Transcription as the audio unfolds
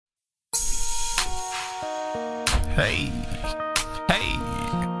Hey, hey,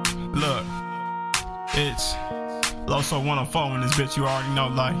 look, it's Loso 104 in this bitch, you already know,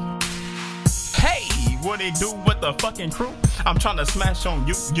 like. Hey, what it do with the fucking crew? I'm tryna smash on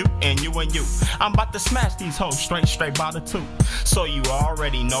you, and you. I'm about to smash these hoes straight by the two. So you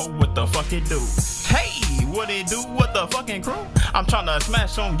already know what the fuck it do. Hey, what it do with the fucking crew? I'm tryna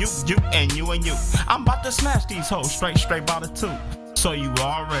smash on you, and you. I'm about to smash these hoes straight by the two. So you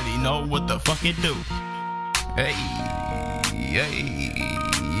already know what the fuck it do. Hey, hey,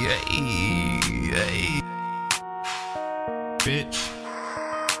 hey, hey, bitch.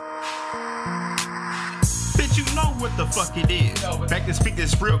 Bitch, you know what the fuck it is. Back to speak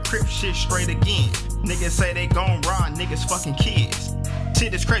this real crip shit straight again. Niggas say they gon' rob niggas fucking kids.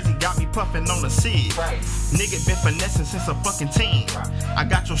 Shit is crazy, got me puffin' on the seed. Right. Nigga been finessing since a fucking teen. Right. I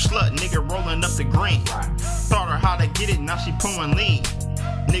got your slut, nigga rolling up the green. Right. Taught her how to get it, now she pulling lean.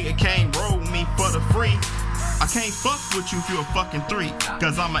 Nigga can't roll me for the free. I can't fuck with you if you a fucking three.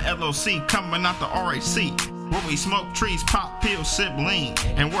 Cause I'm a LOC coming out the RAC. Where we smoke trees, pop pills, sip lean.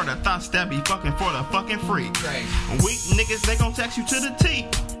 And where the thoughts that be fucking for the fucking free. Weak niggas, they gon' tax you to the T.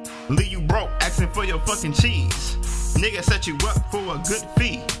 Leave you broke, asking for your fucking cheese. Nigga set you up for a good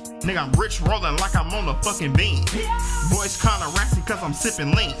fee. Nigga, I'm rich rolling like I'm on a fucking bean. Boys kinda rassy cause I'm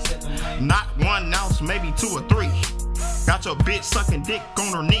sipping lean. Not 1 ounce, maybe 2 or 3. Got your bitch sucking dick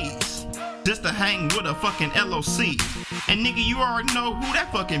on her knees. Just to hang with a fucking LOC. And nigga, you already know who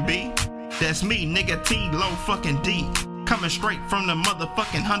that fucking be. That's me, nigga T-Lo fucking D. Coming straight from the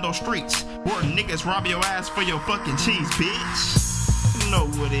motherfucking Hundo streets. Where niggas rob your ass for your fucking cheese, bitch. You know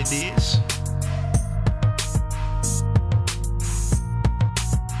what it is.